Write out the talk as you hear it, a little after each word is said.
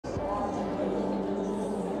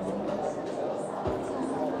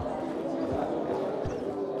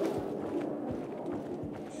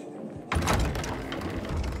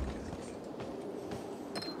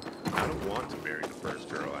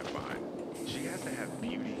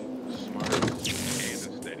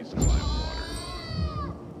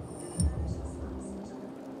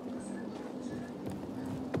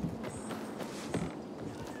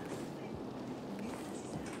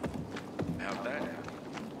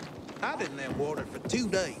I didn't have water for 2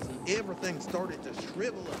 days, and everything started to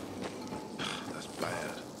shrivel up. That's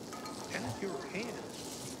bad. How's your hand?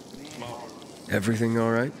 Everything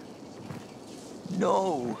all right?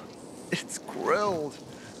 No, it's grilled.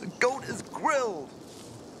 The goat is grilled.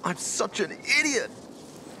 I'm such an idiot.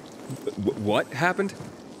 What happened?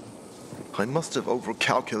 I must have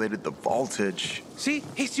overcalculated the voltage. See?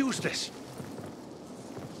 He's useless.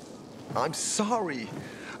 I'm sorry.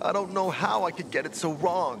 I don't know how I could get it so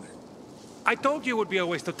wrong. I told you it would be a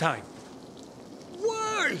waste of time.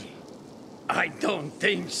 Why? I don't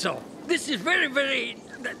think so. This is very...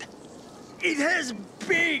 It has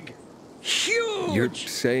big, huge... You're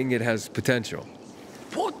saying it has potential?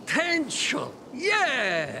 Potential,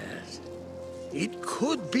 yes. It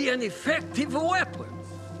could be an effective weapon.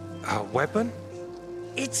 A weapon?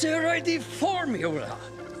 It's a ready formula.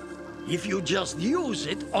 If you just use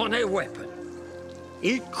it on a weapon,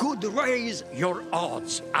 it could raise your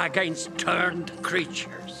odds against turned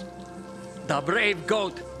creatures. The brave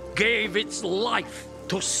goat gave its life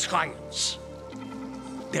to science.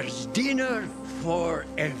 There's dinner for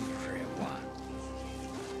everyone.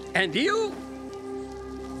 And you?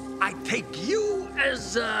 I take you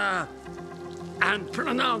as, and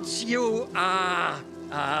pronounce you,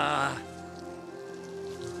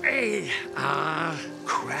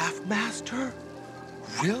 Craftmaster?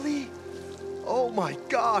 Really? Oh my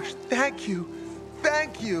gosh, thank you.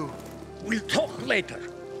 Thank you. We'll talk later.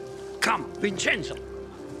 Come, Vincenzo.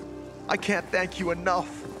 I can't thank you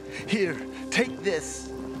enough. Here, take this.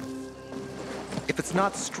 If it's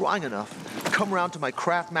not strong enough, come around to my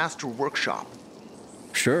Craftmaster workshop.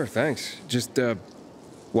 Sure, thanks. Just,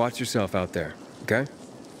 watch yourself out there, okay?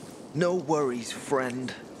 No worries,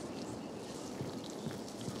 friend.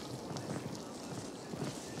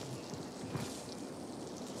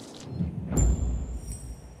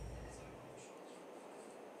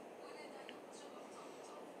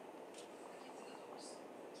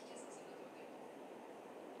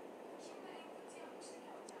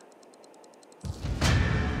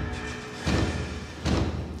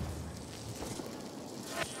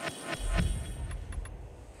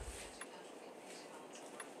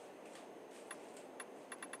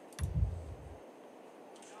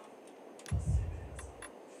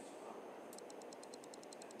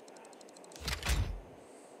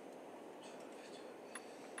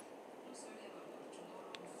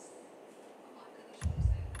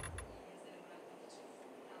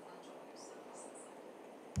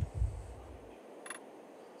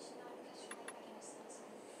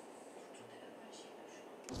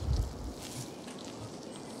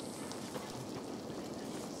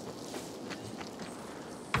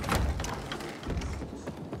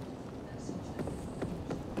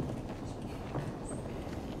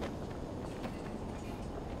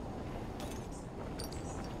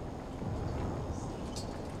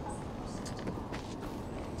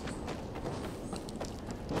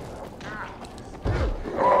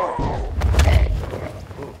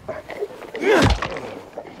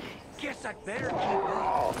 Better keep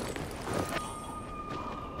up.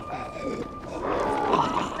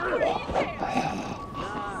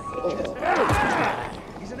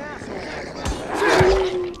 He's an asshole.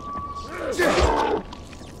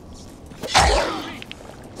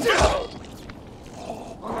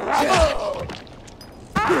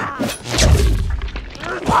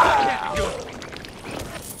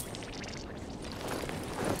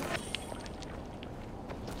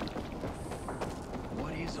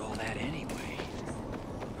 What is all that anyway?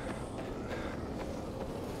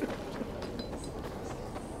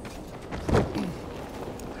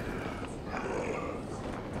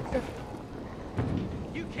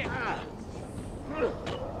 You can't.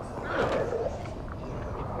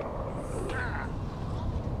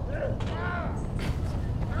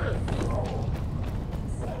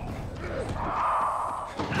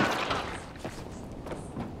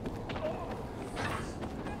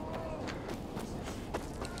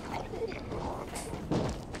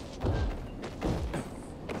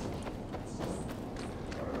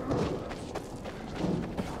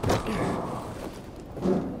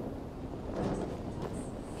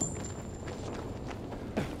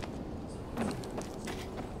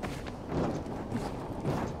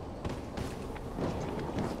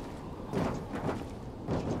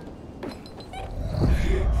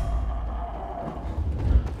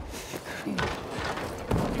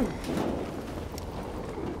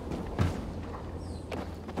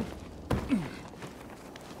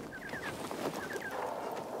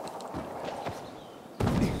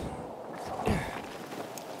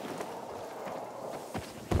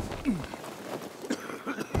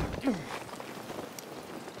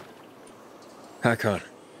 Hakon,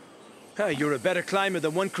 You're a better climber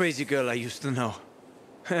than one crazy girl I used to know.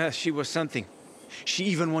 She was something. She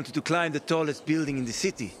even wanted to climb the tallest building in the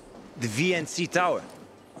city, the VNC Tower.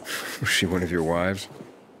 Was she one of your wives?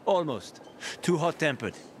 Almost. Too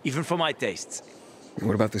hot-tempered, even for my tastes.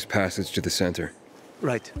 What about this passage to the center?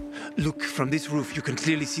 Right. Look, from this roof you can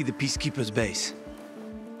clearly see the Peacekeeper's base.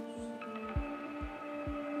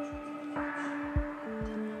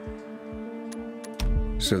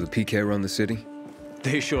 So the PK run the city?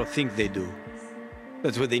 They sure think they do.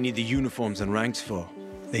 That's what they need the uniforms and ranks for.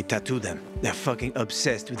 They tattoo them. They're fucking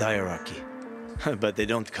obsessed with hierarchy. But they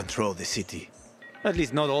don't control the city. At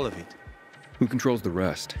least not all of it. Who controls the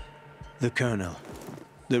rest? The Colonel.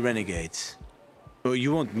 The Renegades. Oh,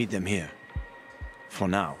 you won't meet them here. For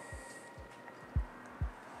now.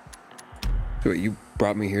 So you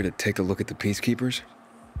brought me here to take a look at the Peacekeepers?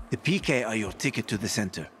 The PK are your ticket to the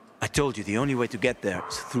center. I told you the only way to get there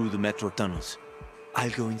is through the metro tunnels.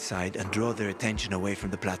 I'll go inside and draw their attention away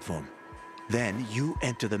from the platform. Then you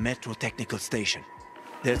enter the metro technical station.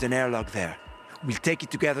 There's an airlock there. We'll take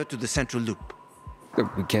it together to the central loop.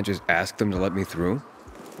 We can't just ask them to let me through?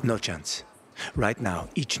 No chance. Right now,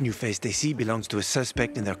 each new face they see belongs to a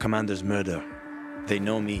suspect in their commander's murder. They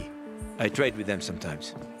know me. I trade with them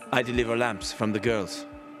sometimes. I deliver lamps from the girls,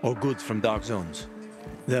 or goods from dark zones.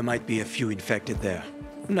 There might be a few infected there.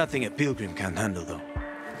 Nothing a pilgrim can't handle, though.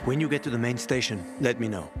 When you get to the main station, let me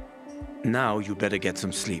know. Now you better get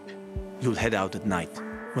some sleep. You'll head out at night,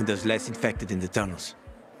 when there's less infected in the tunnels.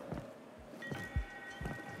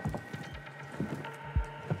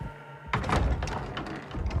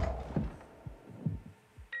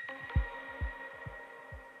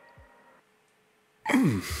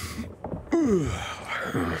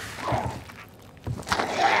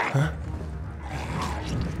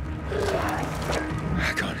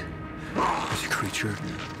 God. There's a creature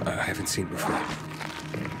I haven't seen before.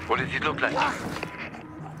 What does it look like?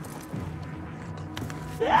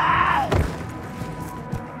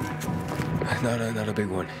 Not a big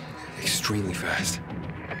one. Extremely fast.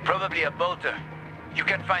 Probably a bolter. You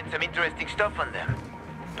can find some interesting stuff on them.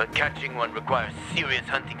 But catching one requires serious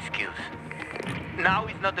hunting skills. Now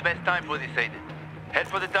is not the best time for this, Aiden. Head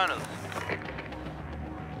for the tunnels.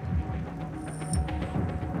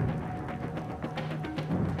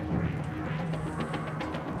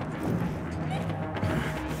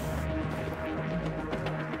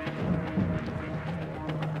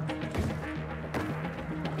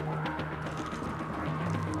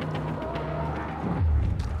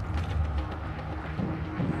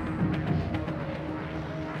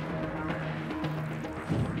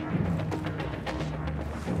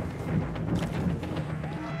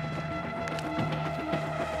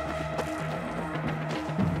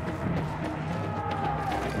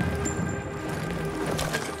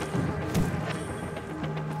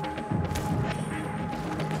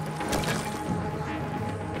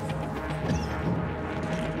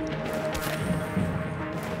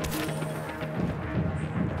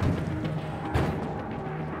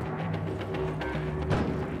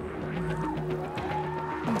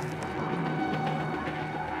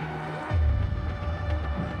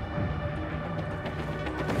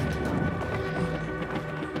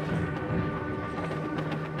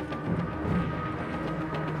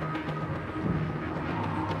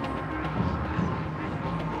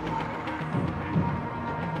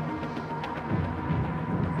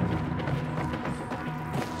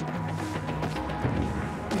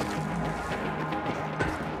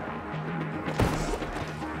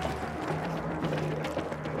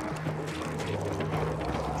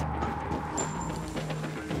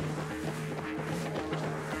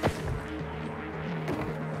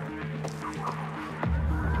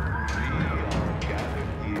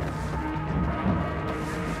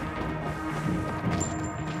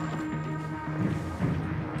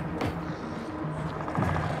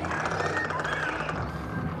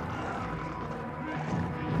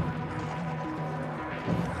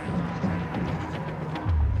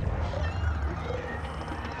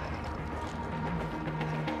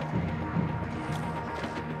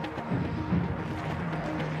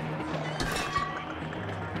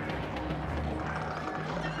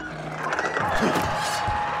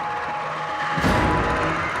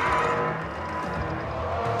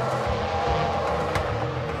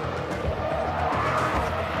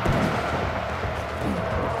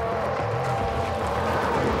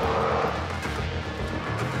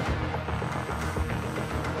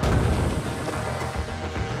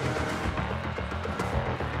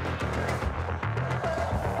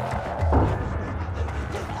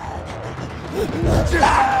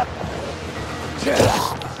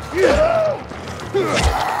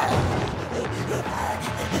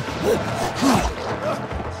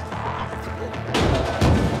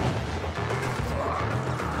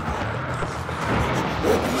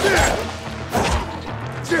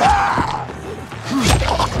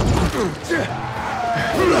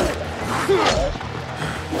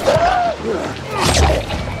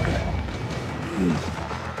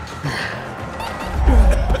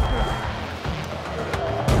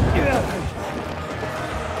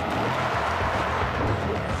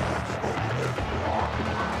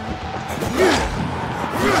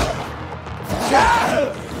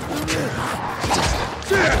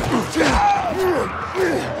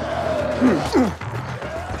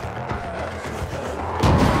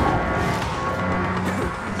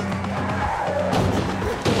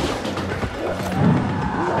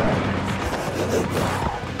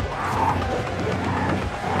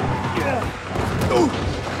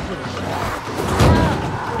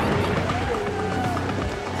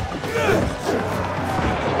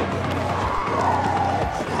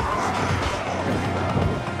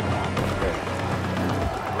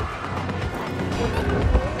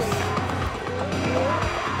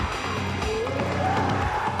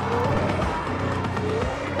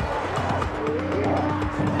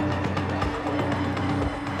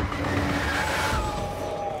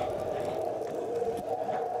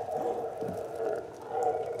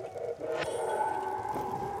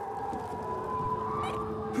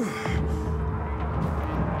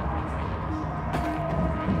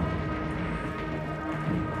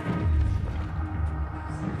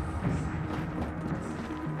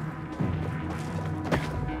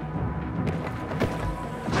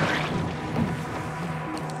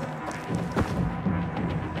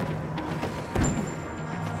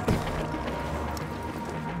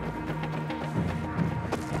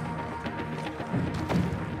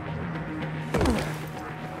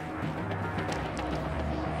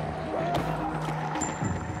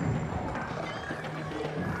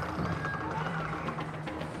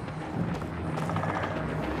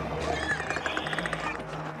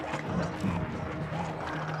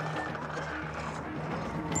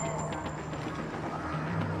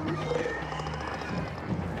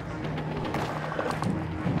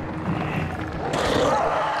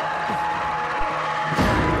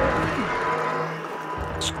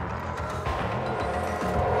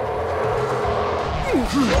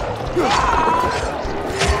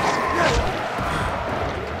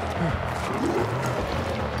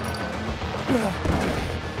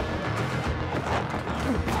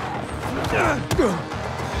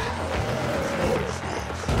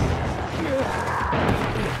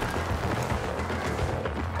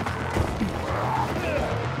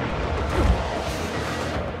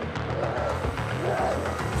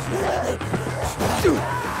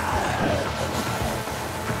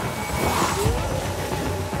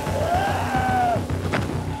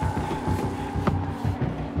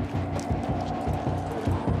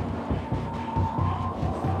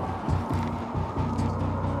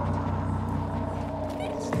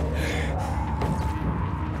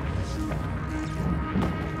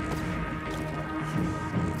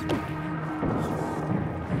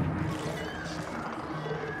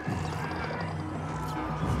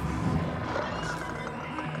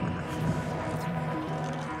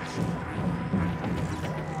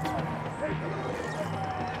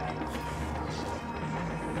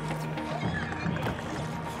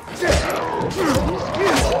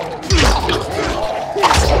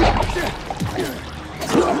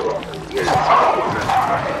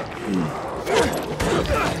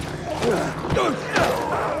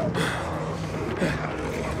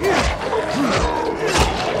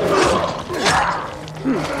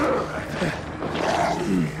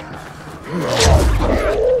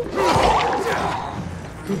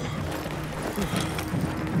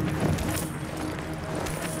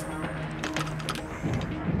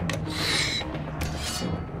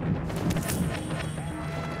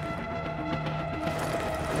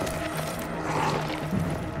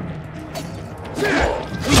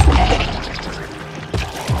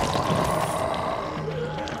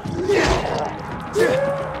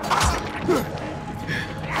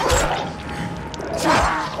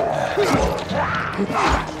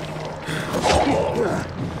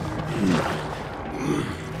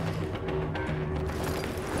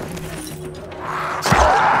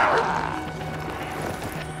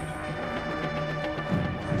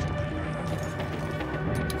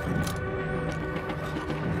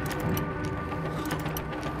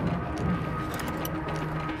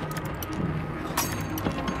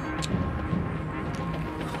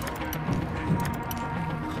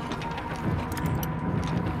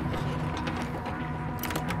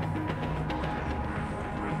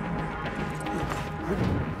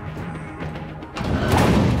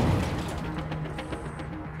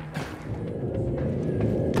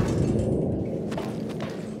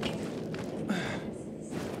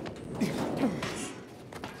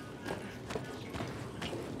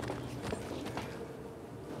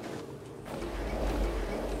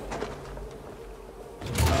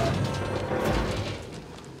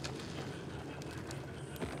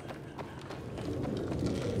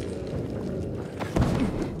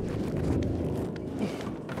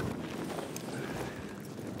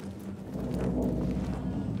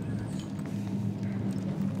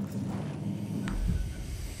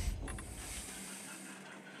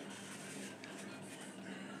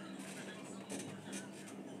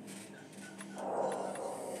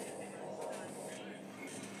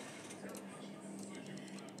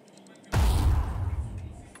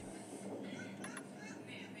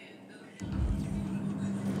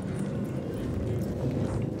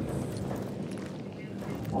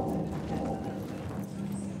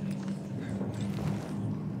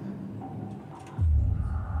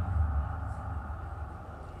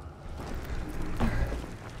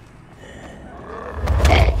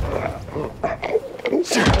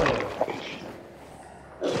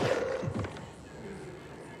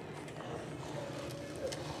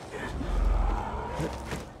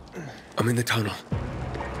 I'm in the tunnel.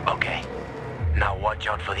 Okay. Now watch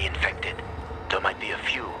out for the infected. There might be a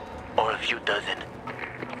few, or a few dozen.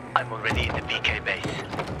 I'm already in the PK base.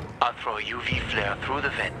 I'll throw a UV flare through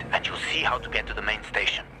the vent, and you'll see how to get to the main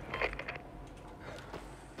station.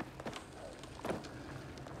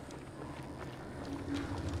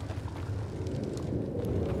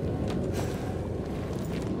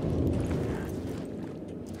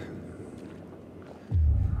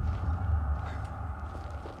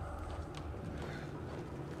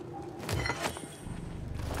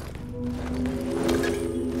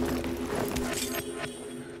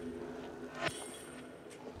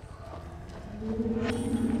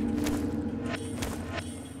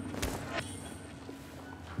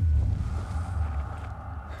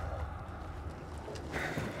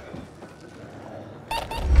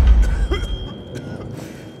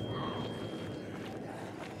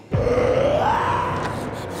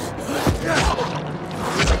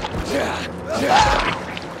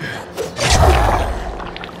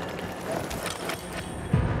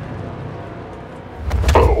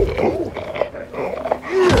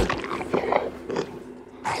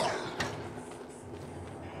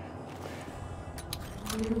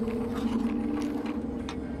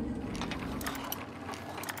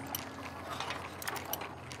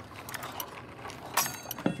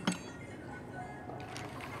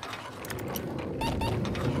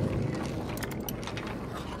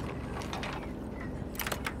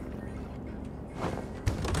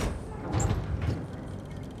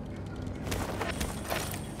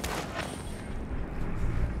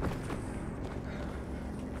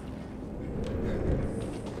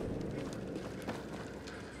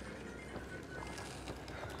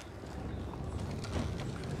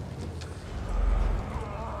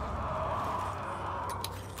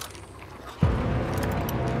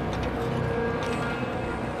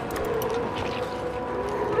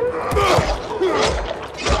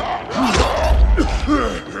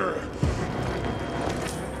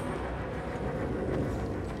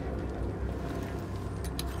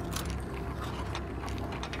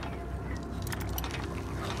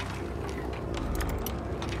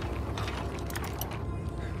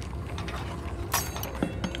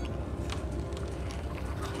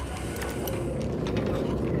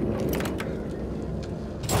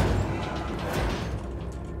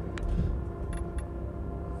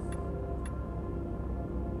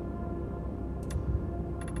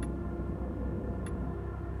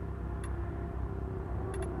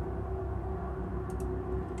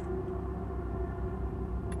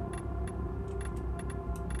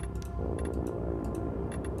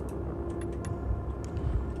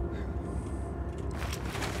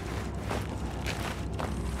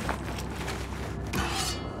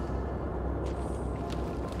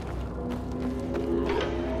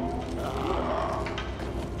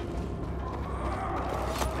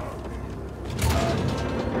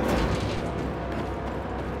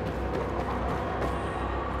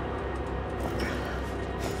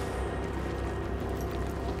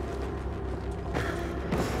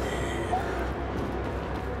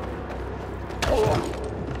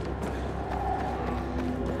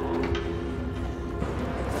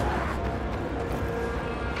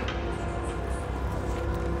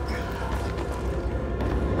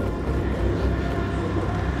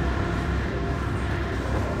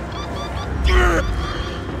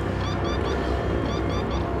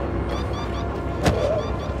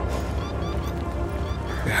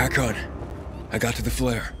 Hack-on. I got to the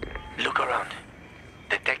flare. Look around.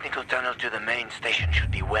 The technical tunnel to the main station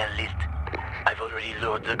should be well lit. I've already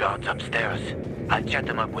lured the guards upstairs. I'll chat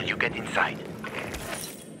them up when you get inside.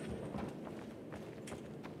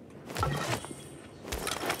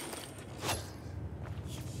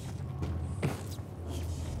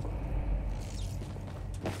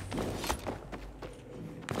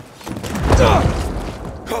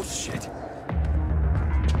 Oh, shit!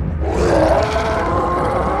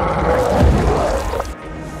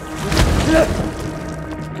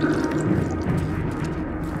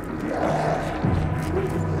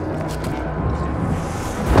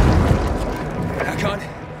 Hack-on.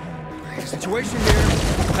 Situation here.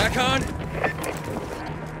 Hack-on.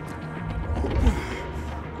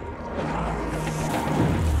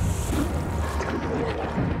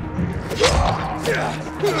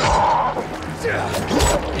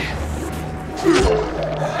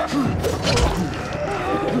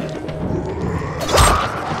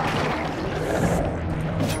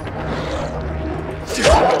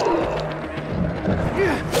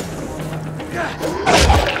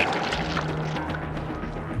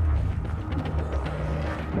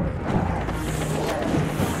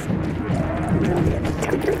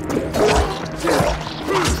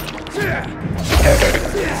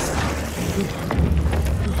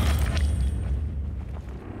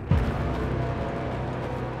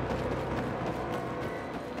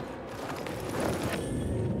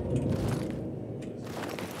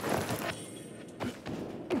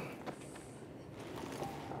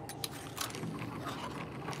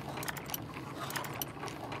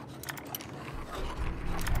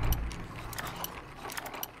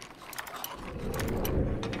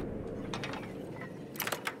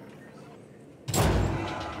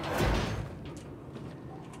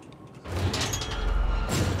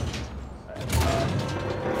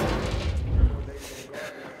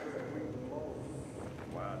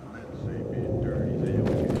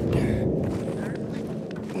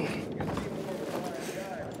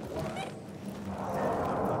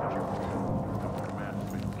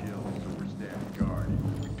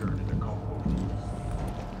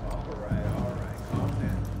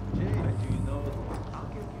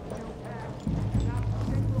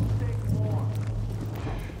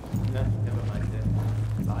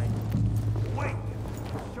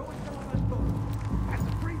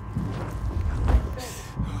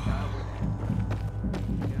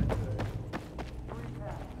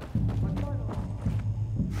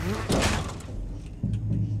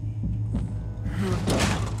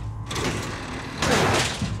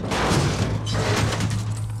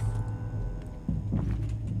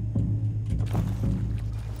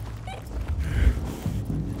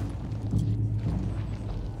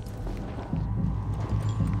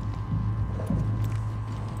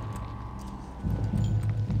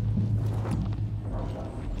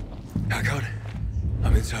 pack on?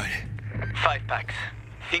 I'm inside. 5 packs.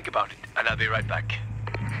 Think about it, and I'll be right back.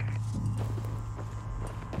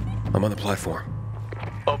 I'm on the platform.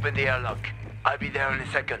 Open the airlock. I'll be there in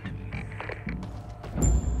a second.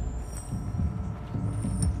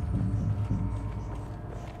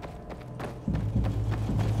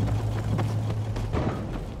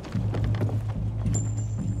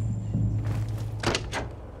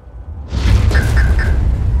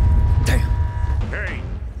 Damn. Hey,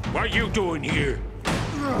 what are you doing here?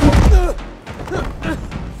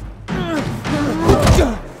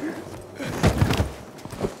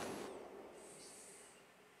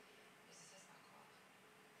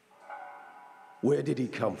 Where did he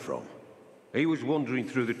come from? He was wandering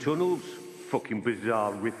through the tunnels. Fucking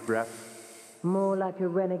bizarre riffraff. More like a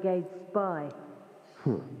renegade spy.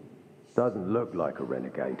 Doesn't look like a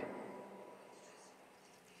renegade.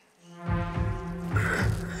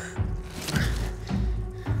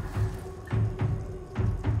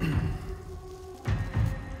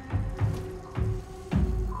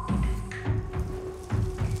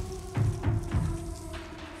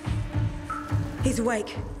 He's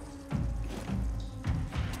awake.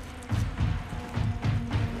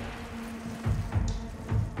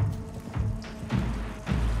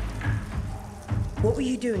 What were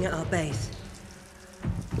you doing at our base?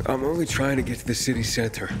 I'm only trying to get to the city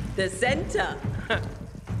center. The center?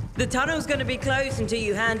 The tunnel's gonna be closed until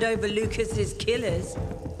you hand over Lucas's killers.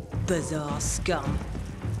 Bizarre scum.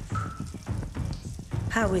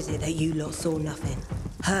 How is it that you lot saw nothing,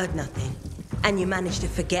 heard nothing, and you managed to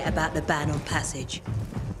forget about the ban on passage?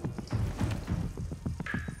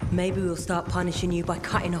 Maybe we'll start punishing you by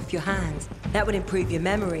cutting off your hands. That would improve your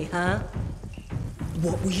memory, huh?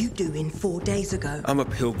 What were you doing 4 days ago? I'm a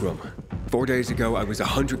pilgrim. 4 days ago, I was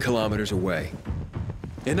 100 kilometers away.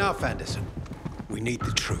 Enough, Anderson. We need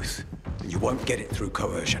the truth, and you won't get it through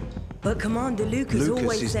coercion. But Commander Lucas always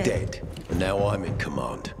Lucas is said... dead, and now I'm in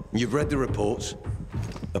command. You've read the reports?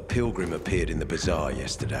 A pilgrim appeared in the bazaar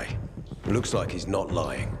yesterday. Looks like he's not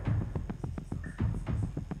lying.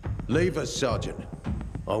 Leave us, Sergeant.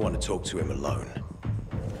 I want to talk to him alone.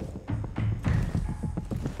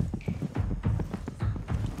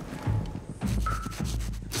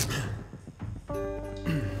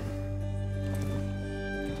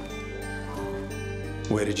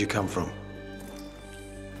 Where did you come from?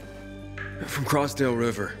 From Crossdale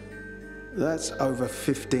River. That's over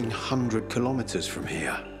 1,500 kilometers from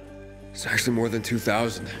here. It's actually more than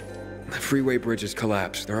 2,000. The freeway bridges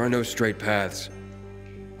collapsed. There are no straight paths.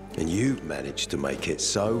 And you've managed to make it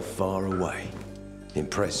so far away.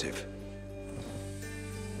 Impressive.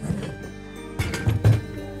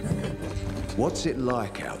 What's it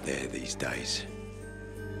like out there these days?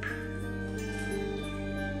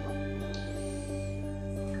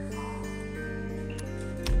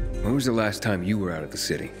 When was the last time you were out of the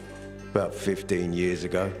city? About 15 years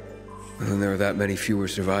ago. Well, then there are that many fewer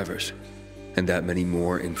survivors. And that many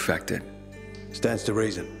more infected. Stands to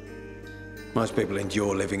reason. Most people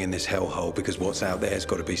endure living in this hellhole because what's out there's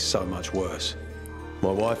got to be so much worse.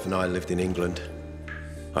 My wife and I lived in England.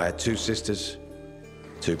 I had 2 sisters,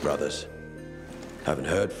 2 brothers. Haven't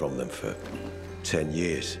heard from them for 10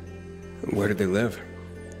 years. Where did they live?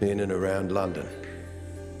 In and around London.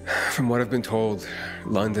 From what I've been told,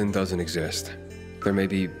 London doesn't exist. There may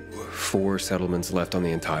be 4 settlements left on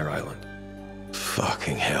the entire island.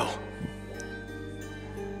 Fucking hell.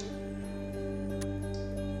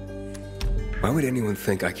 Why would anyone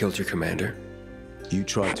think I killed your commander? You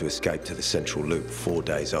tried to escape to the Central Loop 4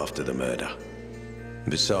 days after the murder.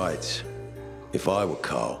 Besides, if I were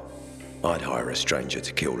Carl, I'd hire a stranger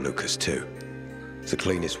to kill Lucas too. It's the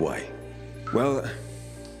cleanest way. Well,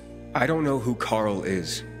 I don't know who Carl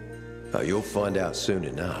is. You'll find out soon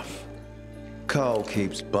enough. Carl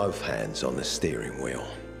keeps both hands on the steering wheel.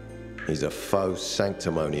 He's a faux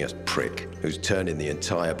sanctimonious prick who's turning the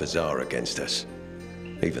entire bazaar against us,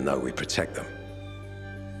 even though we protect them.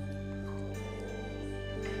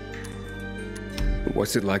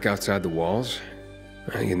 What's it like outside the walls?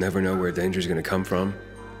 You never know where danger's gonna come from.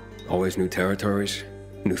 Always new territories,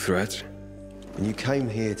 new threats. And you came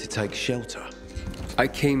here to take shelter? I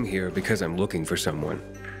came here because I'm looking for someone.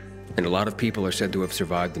 And a lot of people are said to have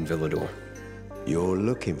survived in Villador. You're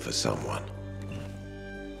looking for someone?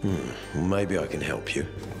 Well, maybe I can help you,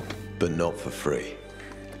 but not for free.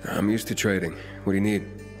 I'm used to trading. What do you need?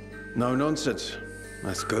 No nonsense.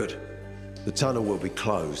 That's good. The tunnel will be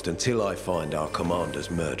closed until I find our commander's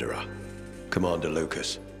murderer, Commander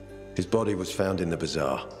Lucas. His body was found in the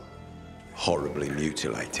bazaar, horribly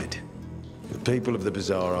mutilated. The people of the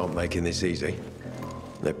bazaar aren't making this easy.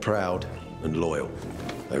 They're proud and loyal.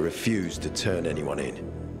 They refuse to turn anyone in.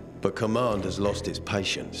 But command has lost its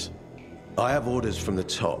patience. I have orders from the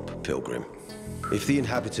top, Pilgrim. If the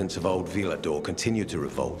inhabitants of Old Villador continue to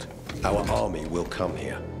revolt, our army will come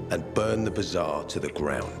here and burn the bazaar to the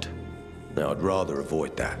ground. Now, I'd rather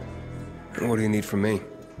avoid that. What do you need from me?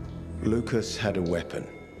 Lucas had a weapon.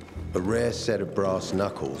 A rare set of brass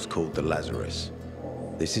knuckles called the Lazarus.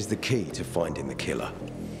 This is the key to finding the killer.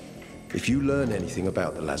 If you learn anything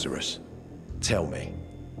about the Lazarus, tell me,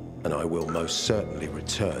 and I will most certainly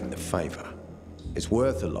return the favor. It's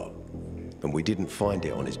worth a lot, and we didn't find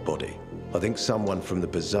it on his body. I think someone from the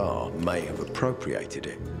bazaar may have appropriated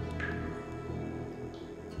it.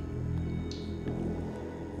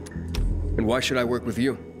 And why should I work with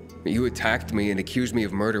you? You attacked me and accused me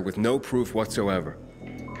of murder with no proof whatsoever.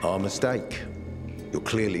 Our mistake. You're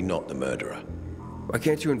clearly not the murderer. Why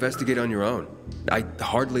can't you investigate on your own? I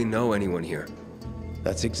hardly know anyone here.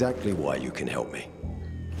 That's exactly why you can help me.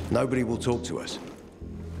 Nobody will talk to us.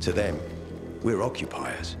 To them, we're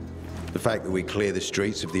occupiers. The fact that we clear the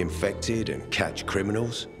streets of the infected and catch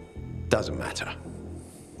criminals doesn't matter.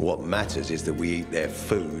 What matters is that we eat their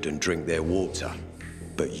food and drink their water.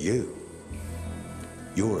 But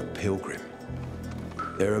you're a pilgrim.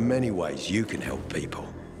 There are many ways you can help people.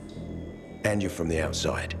 And you're from the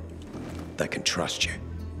outside. They can trust you.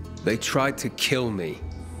 They tried to kill me.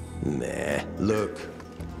 Nah, look.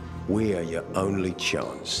 We are your only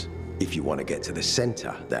chance. If you want to get to the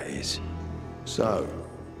center, that is. So,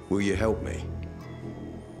 will you help me?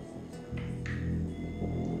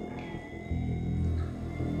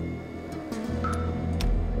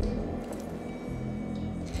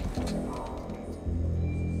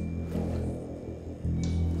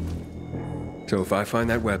 So if I find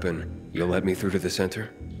that weapon, you'll let me through to the center?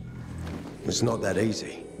 It's not that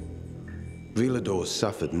easy. Villador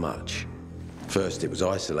suffered much. First, it was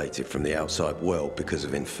isolated from the outside world because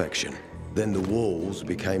of infection. Then the walls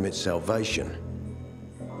became its salvation.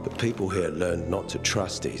 But people here learned not to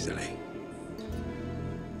trust easily.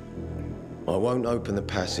 I won't open the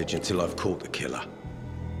passage until I've caught the killer.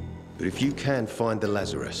 But if you can find the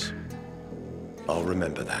Lazarus, I'll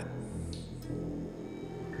remember that.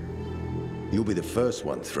 You'll be the first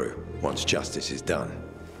one through, once justice is done.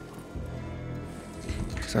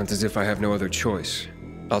 Sounds as if I have no other choice.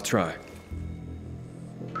 I'll try.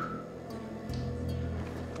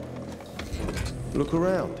 Look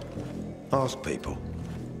around. Ask people.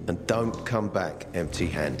 And don't come back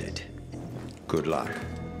empty-handed. Good luck.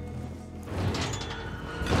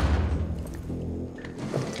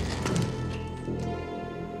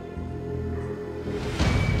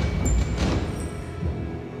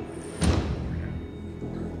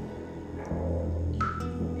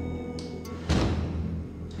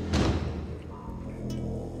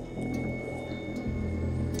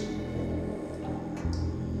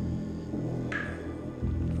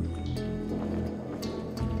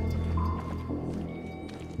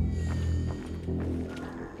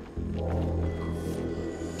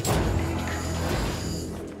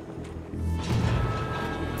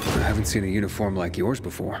 I haven't seen a uniform like yours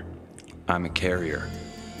before. I'm a carrier.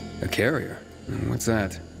 A carrier? What's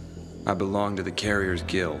that? I belong to the Carriers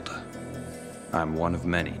Guild. I'm one of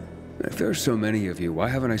many. If there's so many of you, why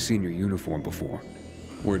haven't I seen your uniform before?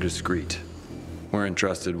 We're discreet. We're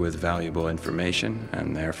entrusted with valuable information,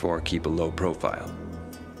 and therefore keep a low profile.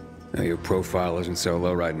 Now, your profile isn't so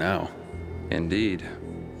low right now. Indeed.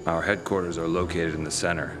 Our headquarters are located in the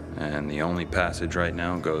center, and the only passage right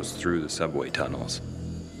now goes through the subway tunnels.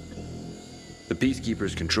 The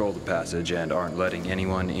Peacekeepers control the passage and aren't letting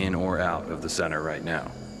anyone in or out of the center right now.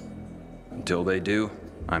 Until they do,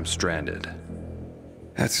 I'm stranded.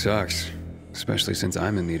 That sucks, especially since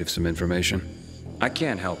I'm in need of some information. I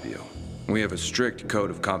can't help you. We have a strict code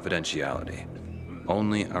of confidentiality.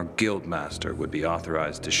 Only our guild master would be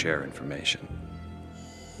authorized to share information.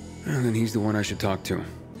 And then he's the one I should talk to.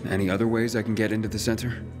 Any other ways I can get into the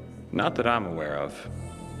center? Not that I'm aware of.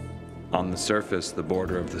 On the surface, the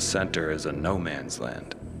border of the center is a no-man's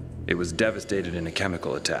land. It was devastated in a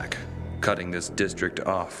chemical attack, cutting this district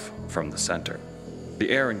off from the center. The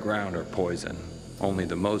air and ground are poison. Only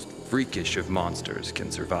the most freakish of monsters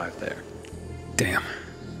can survive there. Damn.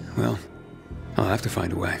 Well, I'll have to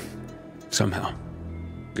find a way. Somehow.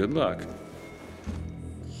 Good luck.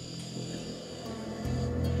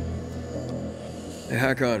 Hey,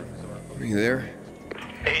 Hakon. Are you there?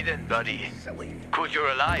 Aiden, buddy. Good you're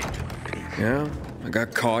alive. Yeah? I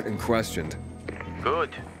got caught and questioned.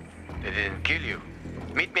 Good. They didn't kill you.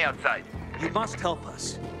 Meet me outside. You must help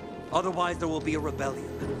us. Otherwise, there will be a rebellion.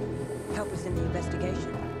 Help us in the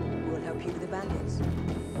investigation. We'll help you with the bandits.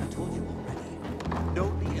 I told you already.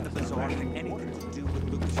 Nobody in the bazaar had anything to do with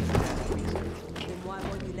Lucas's death. Then Why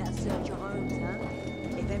won't you let us search your homes,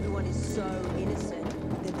 huh? If everyone is so innocent,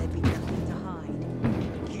 then there'd be nothing to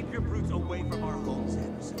hide. Keep your brutes away from our homes,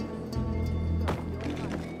 Anderson.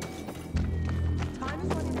 Time is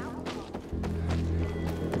running out.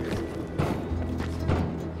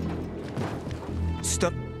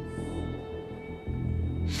 Stop.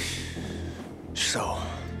 So,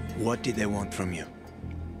 what did they want from you?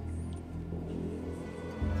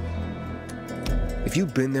 If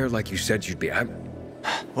you'd been there like you said you'd be,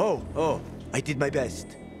 Oh, I did my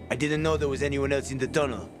best. I didn't know there was anyone else in the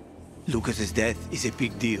tunnel. Lucas's death is a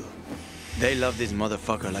big deal. They love this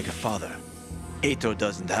motherfucker like a father. Aitor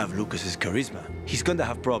doesn't have Lucas's charisma. He's gonna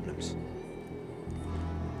have problems.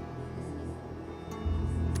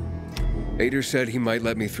 Aitor said he might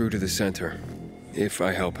let me through to the center, if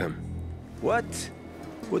I help him. What?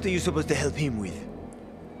 What are you supposed to help him with?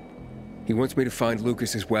 He wants me to find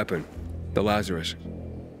Lucas's weapon, the Lazarus.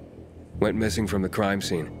 Went missing from the crime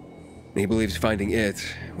scene. He believes finding it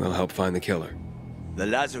will help find the killer. The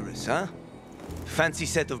Lazarus, huh? Fancy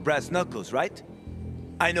set of brass knuckles, right?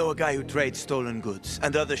 I know a guy who trades stolen goods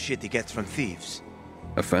and other shit he gets from thieves.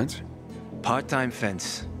 A fence? Part-time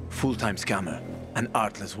fence, full-time scammer. An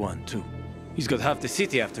artless one, too. He's got half the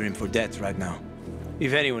city after him for debt right now.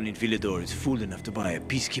 If anyone in Villador is fool enough to buy a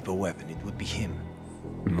peacekeeper weapon, it would be him.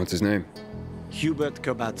 And what's his name? Hubert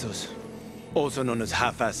Cabazos, also known as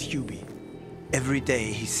Half-Ass Hubie. Every day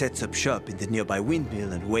he sets up shop in the nearby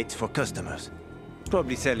windmill and waits for customers.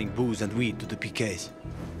 Probably selling booze and weed to the PKs.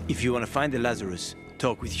 If you want to find the Lazarus,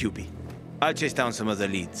 talk with Hubie. I'll chase down some other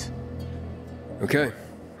leads. Okay,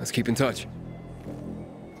 let's keep in touch.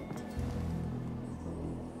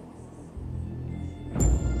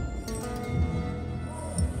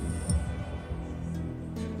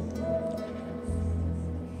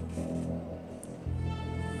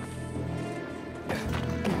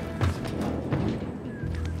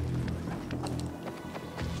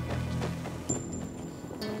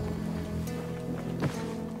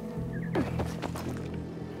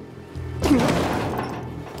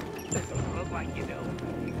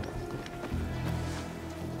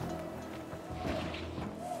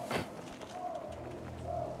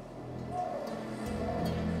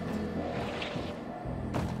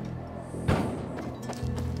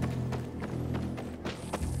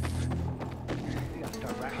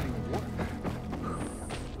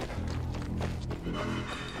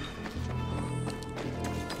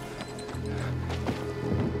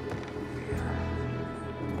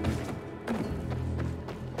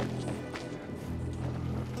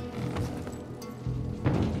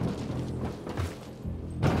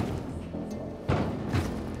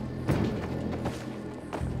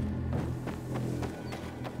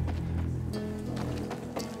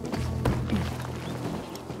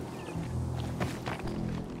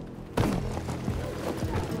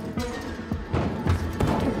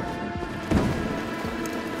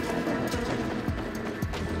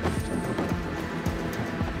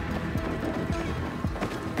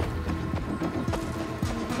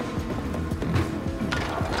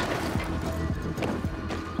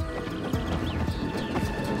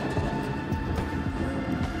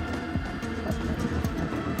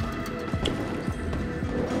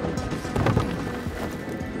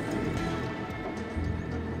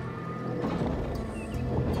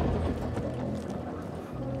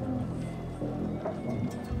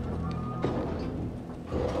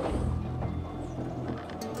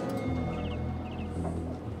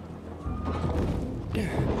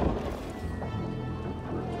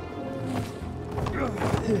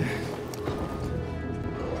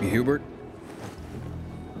 You Hubert?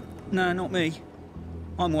 No, not me.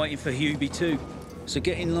 I'm waiting for Hubie too, so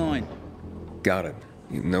get in line. Got it.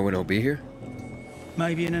 You know when he'll be here?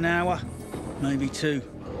 Maybe in an hour, maybe two.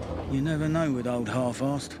 You never know with old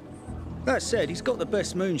half-assed. That said, he's got the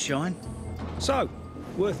best moonshine. So,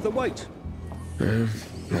 worth the wait.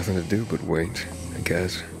 Nothing to do but wait, I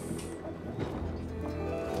guess.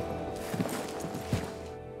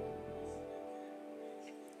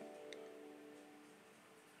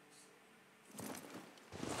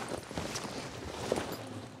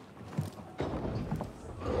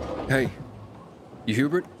 Hey, you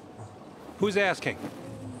Hubert? Who's asking?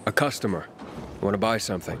 A customer. Want to buy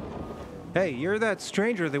something. Hey, you're that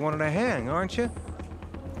stranger they wanted to hang, aren't you?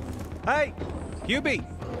 Hey, Hubie,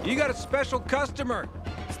 you got a special customer.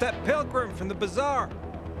 It's that pilgrim from the bazaar.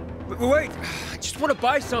 Wait, I just want to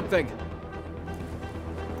buy something.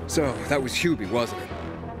 So, that was Hubie, wasn't it?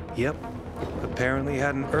 Yep. Apparently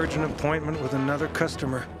had an urgent appointment with another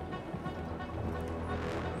customer.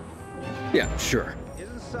 Yeah, sure.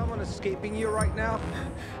 Isn't someone escaping you right now?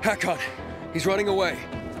 Hakon, he's running away.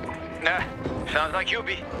 Nah, sounds like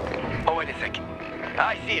Hubie. Oh, wait a second.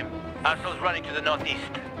 I see him. Arsenal's running to the northeast.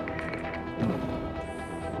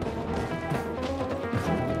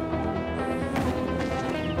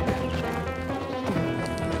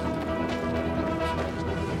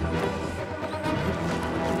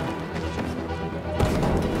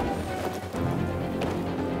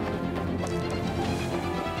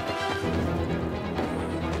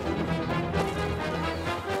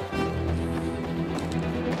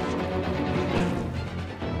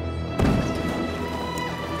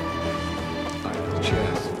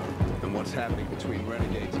 Happening between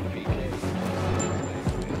renegades and PKs.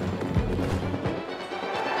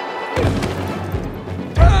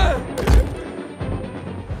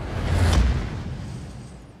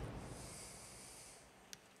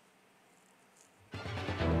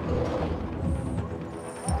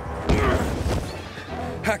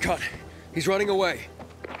 Hakon, he's running away.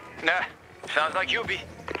 Nah, sounds like Hubie.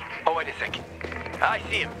 Oh, wait a second. I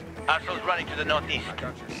see him. Arsenal's running to the northeast. I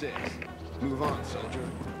got your 6. Move on, soldier.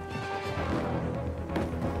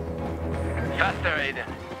 Faster, Aiden.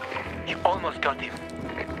 You almost got him.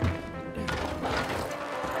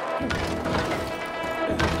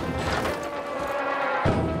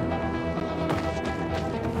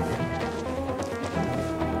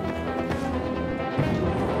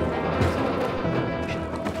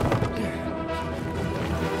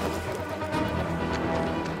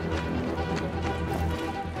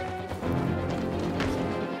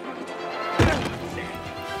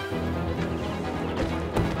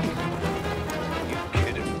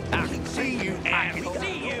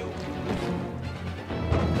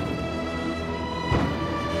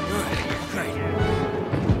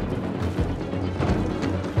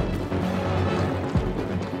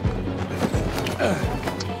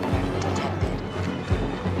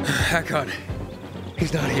 Hakon,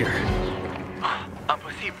 he's not here.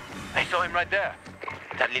 Impossible. I saw him right there.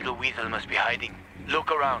 That little weasel must be hiding. Look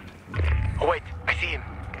around. Oh, wait, I see him.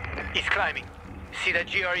 He's climbing. See that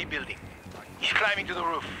GRE building? He's climbing to the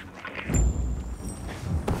roof.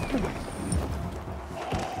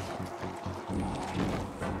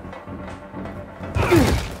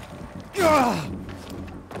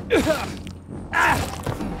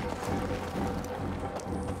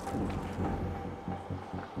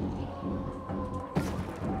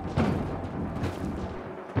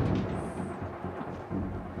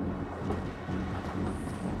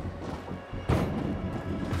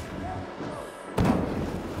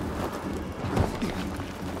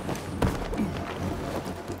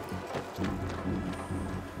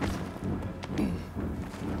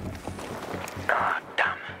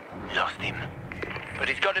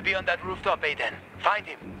 Got to be on that rooftop, Aiden. Find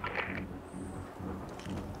him.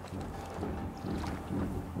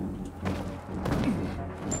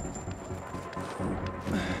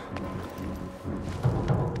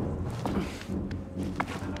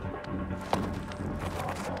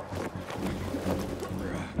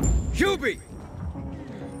 Hubie!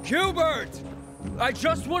 Hubert! I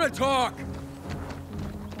just want to talk!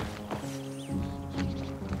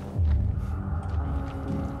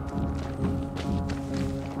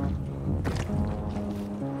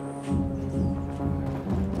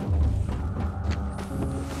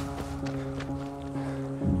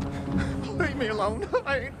 Leave me alone.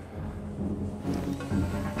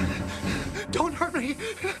 Don't hurt me.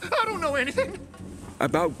 I don't know anything.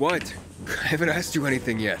 About what? I haven't asked you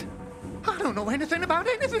anything yet. I don't know anything about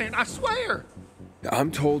anything, I swear.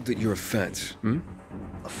 I'm told that you're a fence,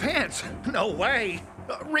 A fence? No way.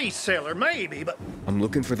 A reseller, maybe, but... I'm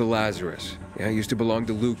looking for the Lazarus. Yeah, it used to belong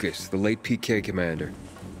to Lucas, the late PK commander.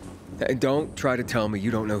 And don't try to tell me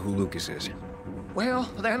you don't know who Lucas is. Well,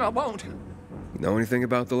 then I won't. You know anything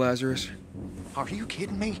about the Lazarus? Are you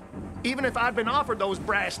kidding me? Even if I'd been offered those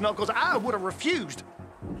brass knuckles, I would have refused.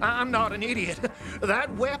 I'm not an idiot.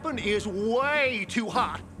 That weapon is way too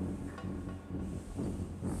hot.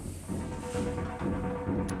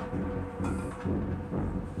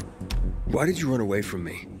 Why did you run away from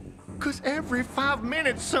me? 'Cause every 5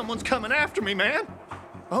 minutes someone's coming after me, man.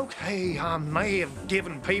 Okay, I may have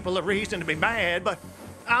given people a reason to be mad, but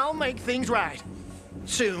I'll make things right.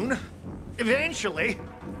 Soon. Eventually.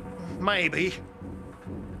 Maybe.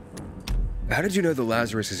 How did you know the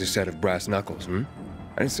Lazarus is a set of brass knuckles,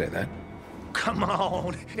 I didn't say that. Come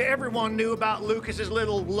on. Everyone knew about Lucas's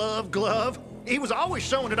little love glove. He was always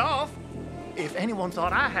showing it off. If anyone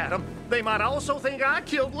thought I had him, they might also think I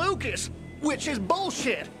killed Lucas, which is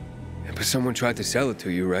bullshit. Yeah, but someone tried to sell it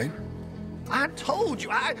to you, right? I told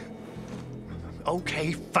you,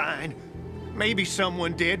 Okay, fine. Maybe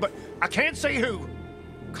someone did, but I can't say who.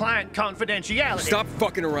 Client confidentiality. Stop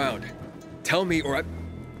fucking around. Tell me or I...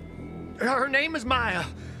 Her name is Maya.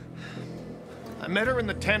 I met her in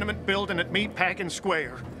the tenement building at Meatpacking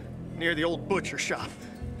Square, near the old butcher shop.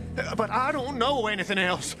 But I don't know anything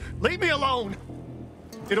else. Leave me alone.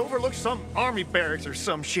 It overlooks some army barracks or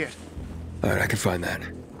some shit. All right, I can find that.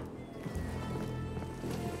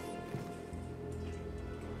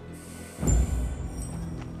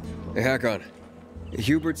 Hey, Hakon.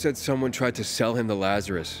 Hubert said someone tried to sell him the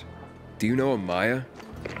Lazarus. Do you know a Maya?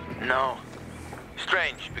 No.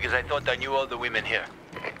 Strange, because I thought I knew all the women here.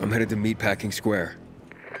 I'm headed to Meatpacking Square.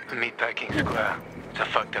 Meatpacking Square. It's a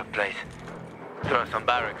fucked up place. There are some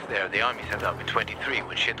barracks there the army set up in 23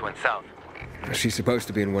 when shit went south. She's supposed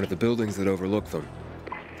to be in one of the buildings that overlook them.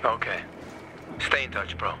 Okay. Stay in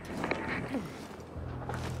touch, bro.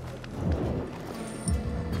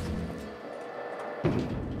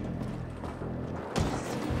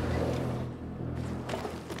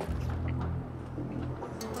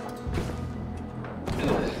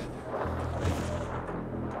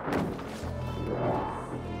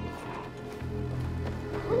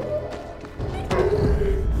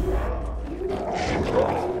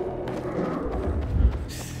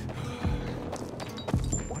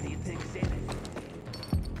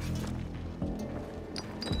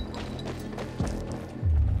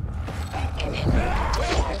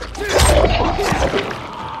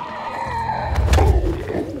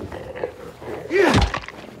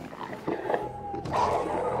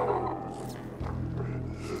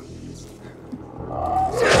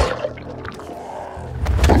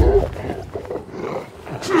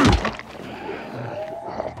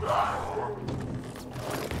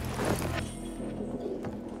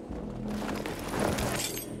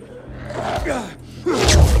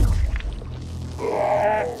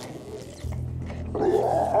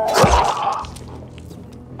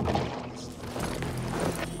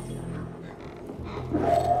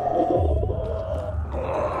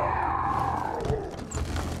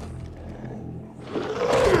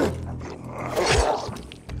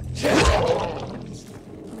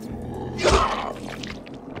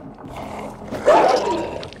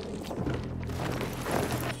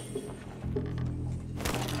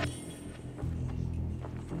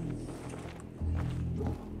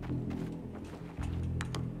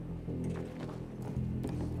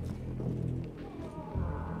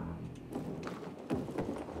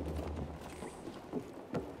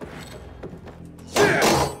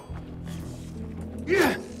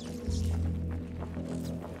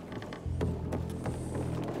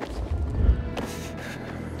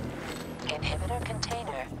 Inhibitor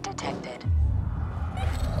container detected.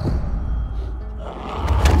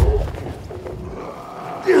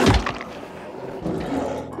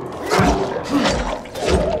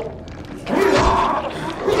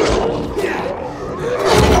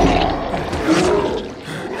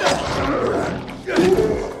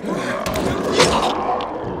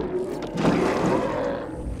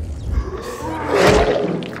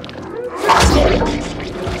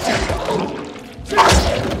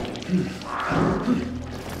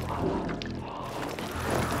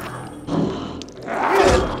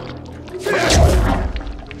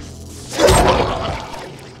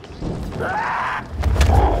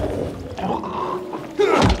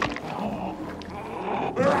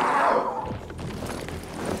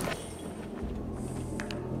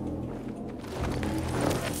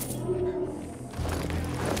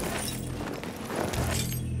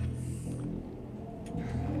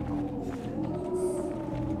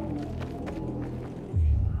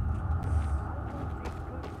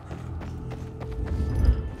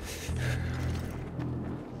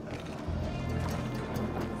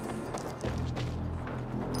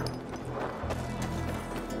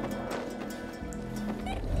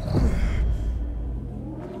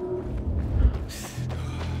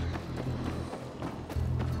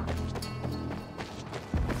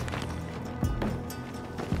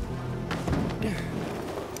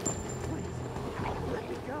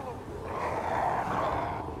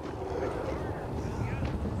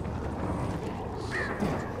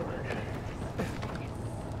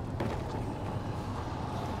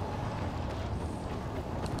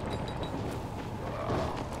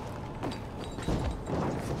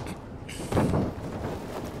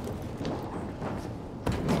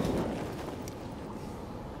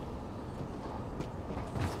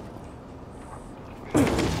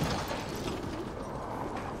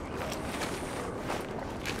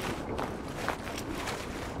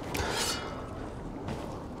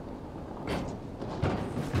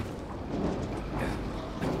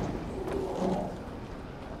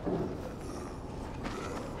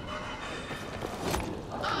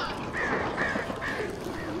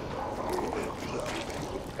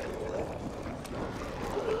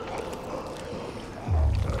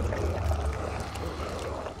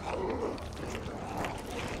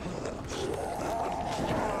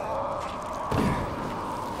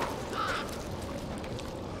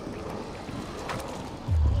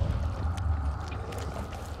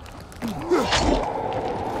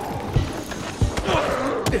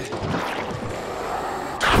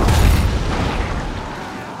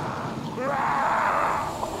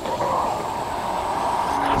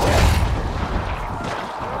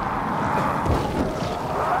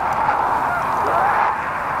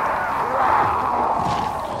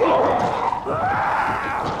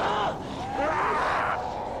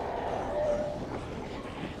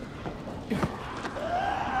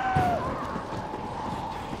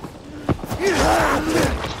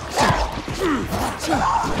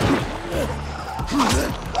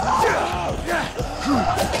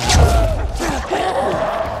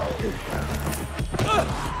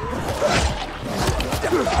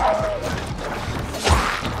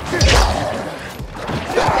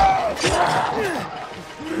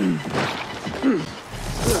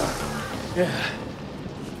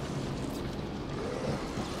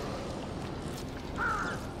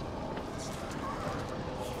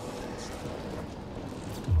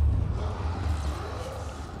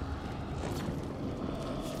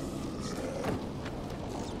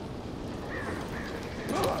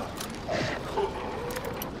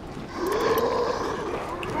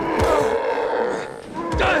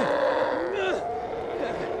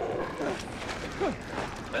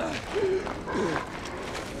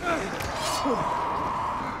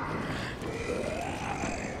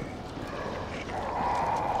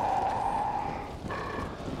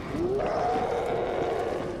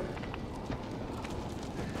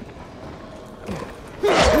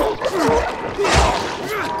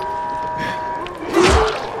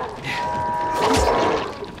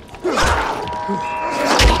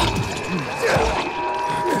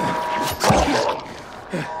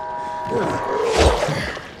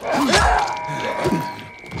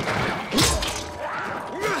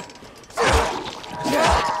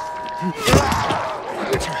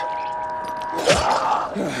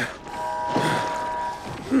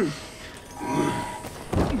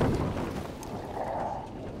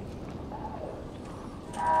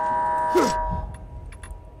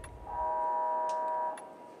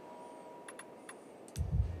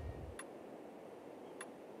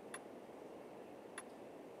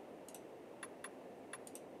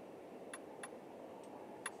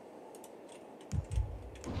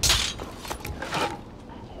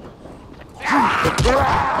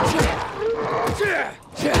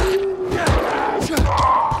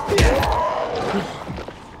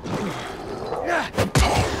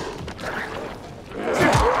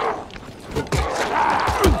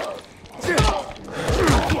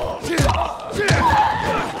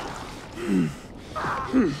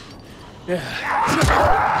 Yeah.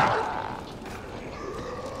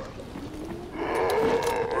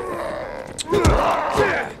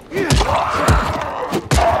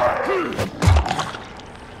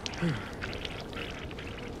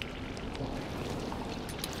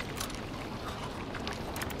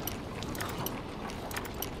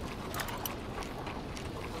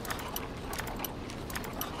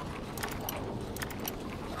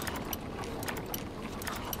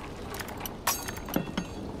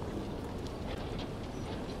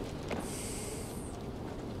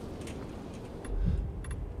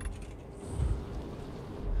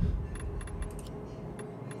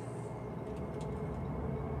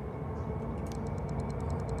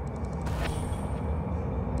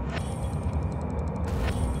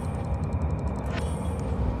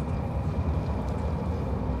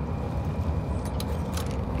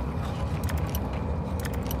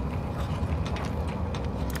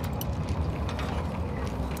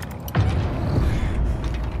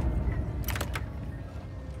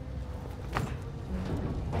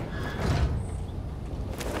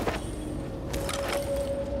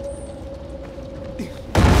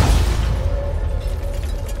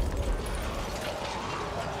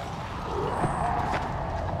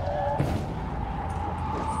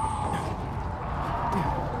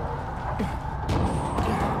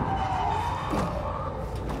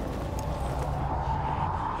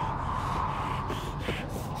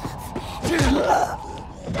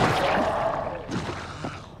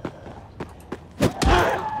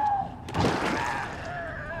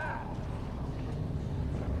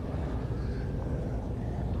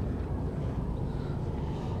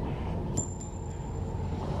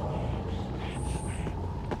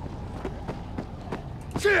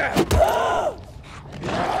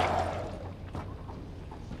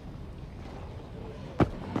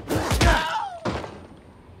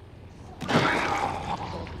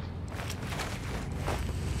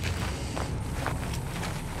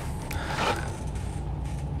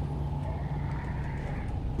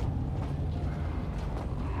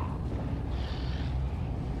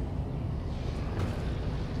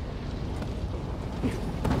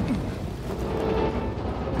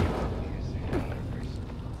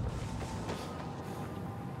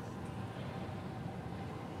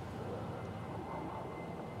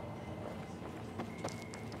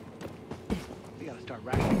 Start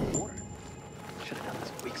rationing water. Should have done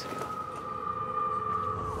this weeks ago.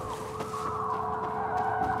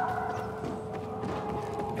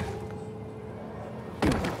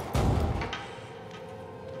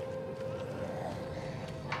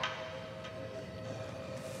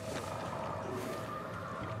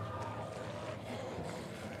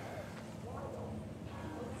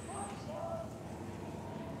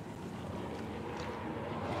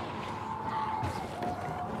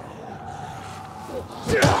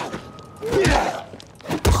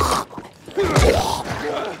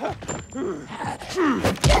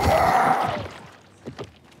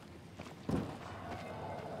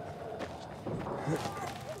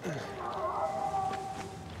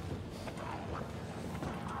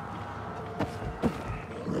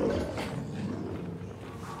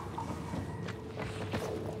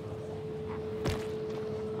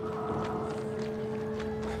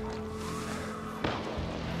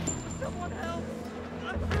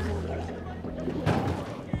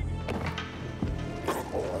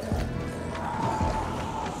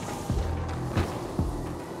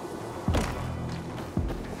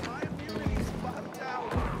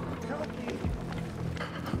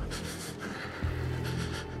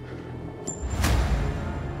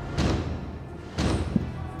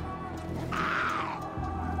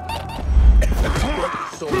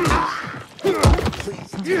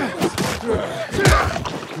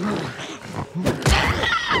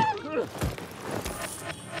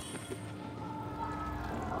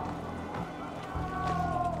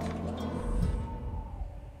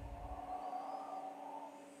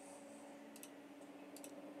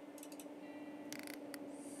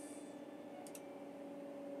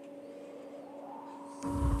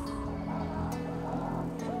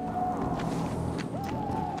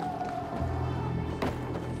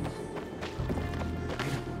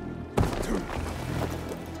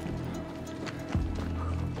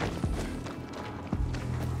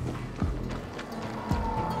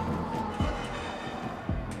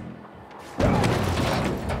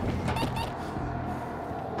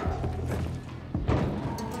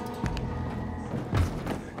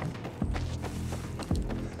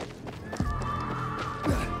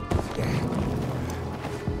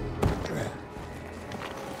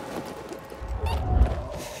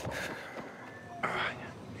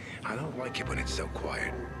 I don't like it when it's so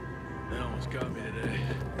quiet. That almost got me today.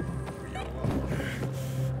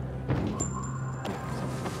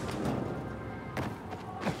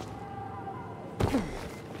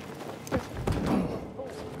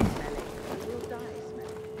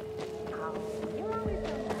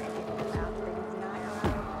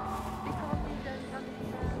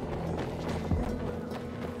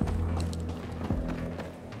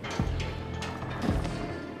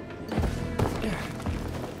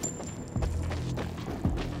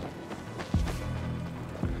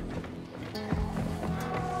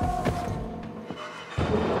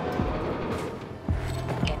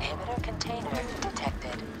 Inhibitor container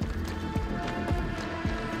detected.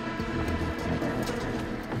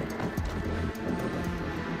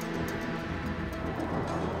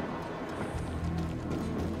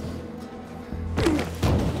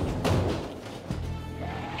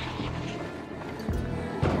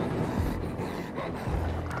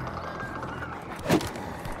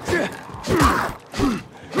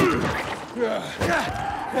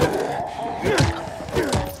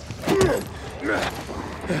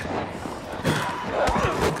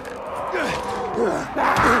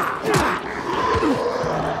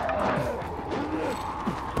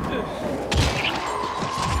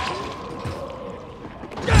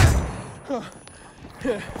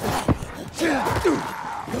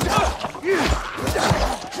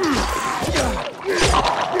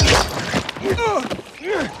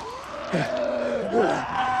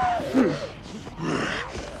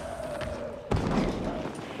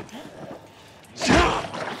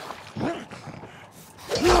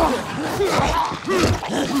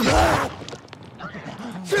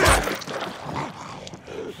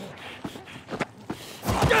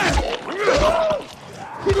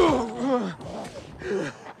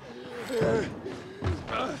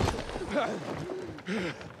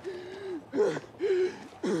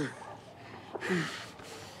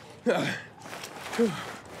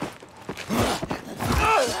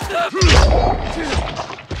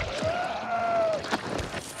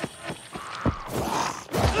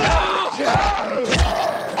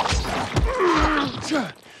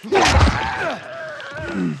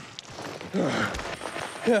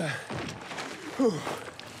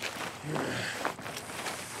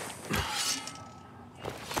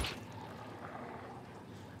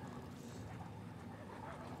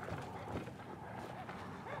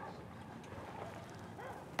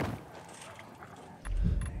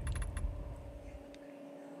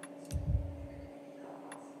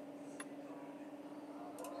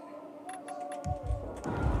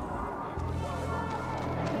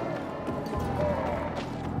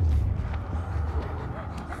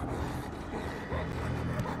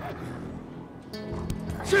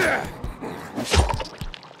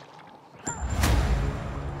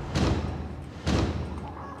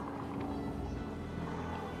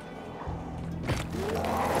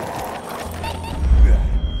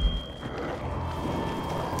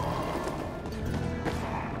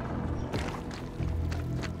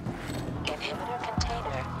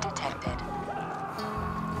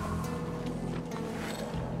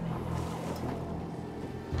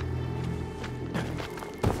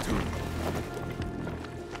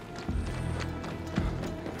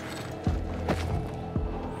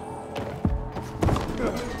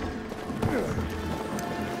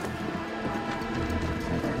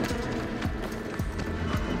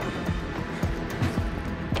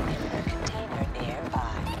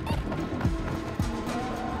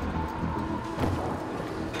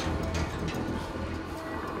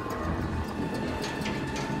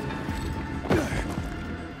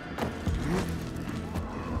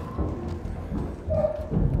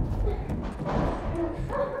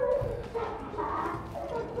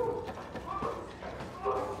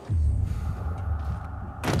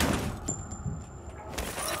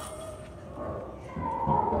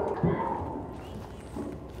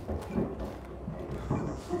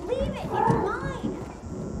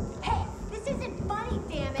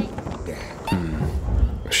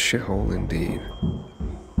 A shithole indeed.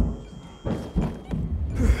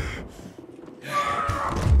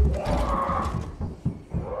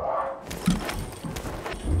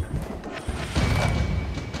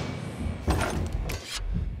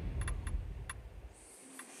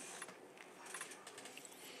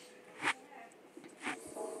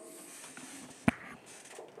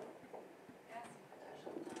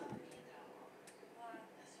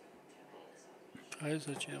 А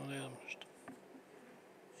зачем рядом, что?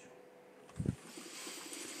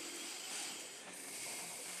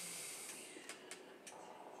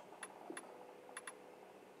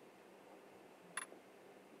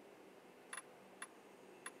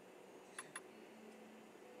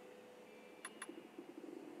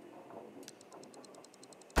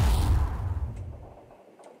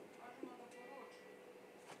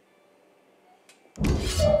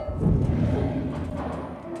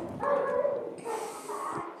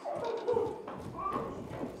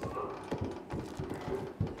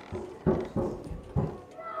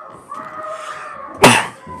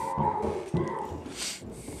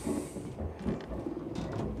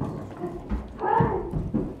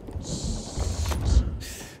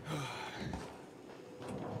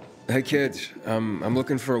 Hey kids, I'm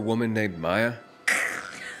looking for a woman named Maya.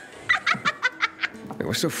 Hey,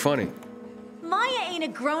 what's so funny? Maya ain't a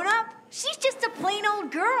grown-up. She's just a plain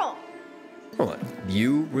old girl. Hold on,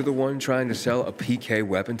 you were the one trying to sell a PK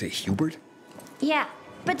weapon to Hubert? Yeah,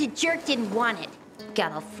 but the jerk didn't want it.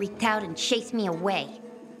 Got all freaked out and chased me away.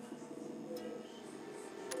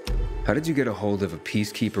 How did you get a hold of a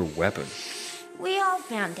peacekeeper weapon? We all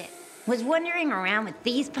found it. Was wandering around with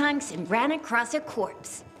these punks and ran across a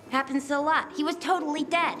corpse. Happens a lot. He was totally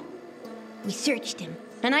dead. We searched him,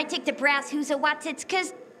 and I took the brass who's a Watsits,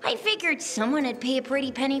 'cause I figured someone would pay a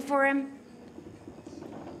pretty penny for him.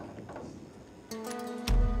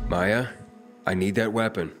 Maya, I need that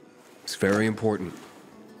weapon. It's very important.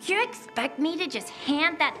 You expect me to just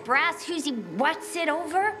hand that brass whoozy Watsit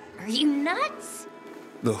over? Are you nuts?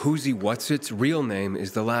 The Whoozy Whatsit's real name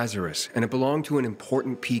is the Lazarus, and it belonged to an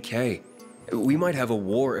important PK. We might have a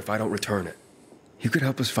war if I don't return it. You could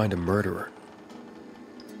help us find a murderer.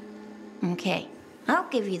 Okay, I'll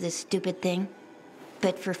give you this stupid thing,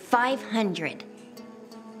 but for 500.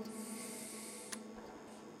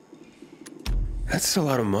 That's a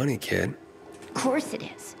lot of money, kid. Of course it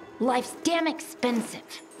is. Life's damn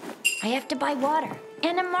expensive. I have to buy water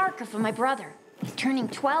and a marker for my brother. He's turning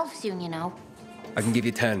 12 soon, you know. I can give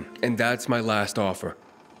you 10, and that's my last offer.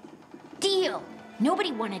 Deal.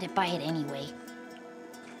 Nobody wanted to buy it anyway.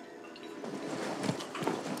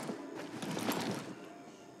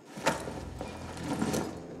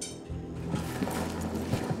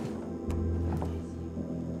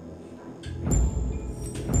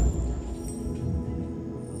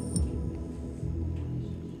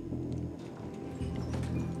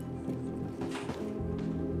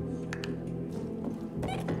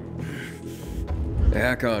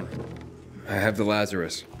 Hakon, I have the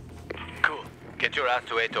Lazarus. Cool. Get your ass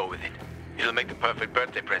to Ato with it. It'll make the perfect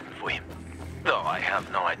birthday present for him. Though I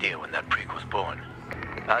have no idea when that prick was born.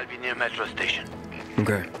 I'll be near Metro Station.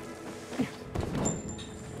 Okay.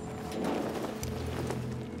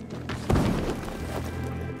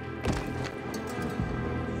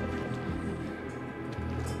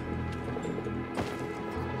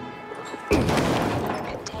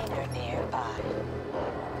 Container nearby.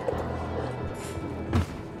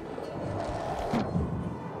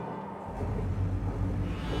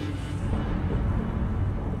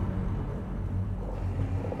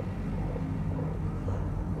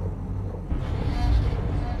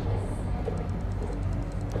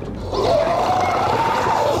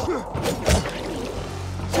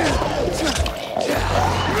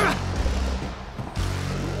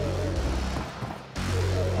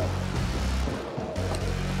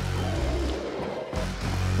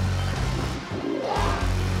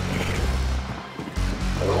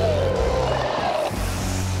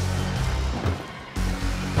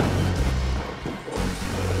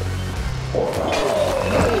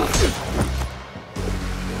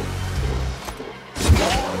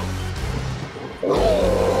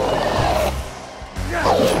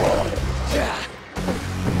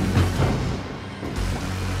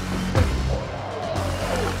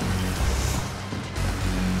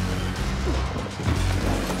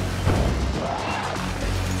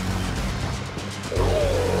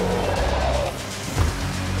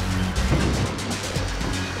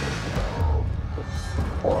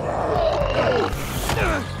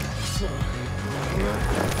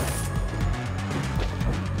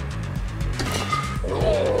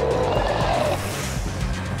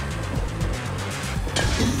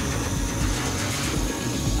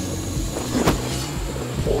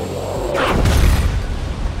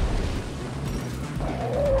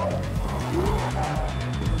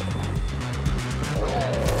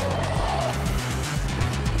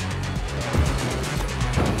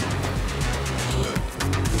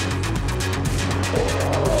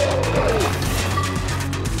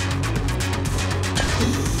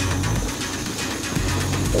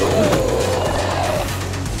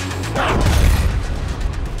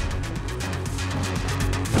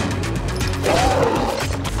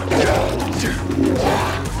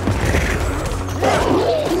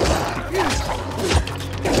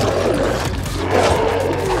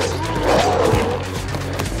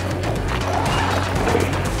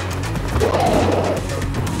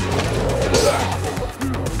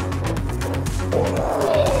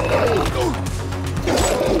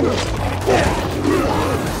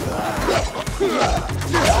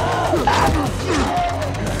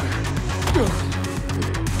 Ugh.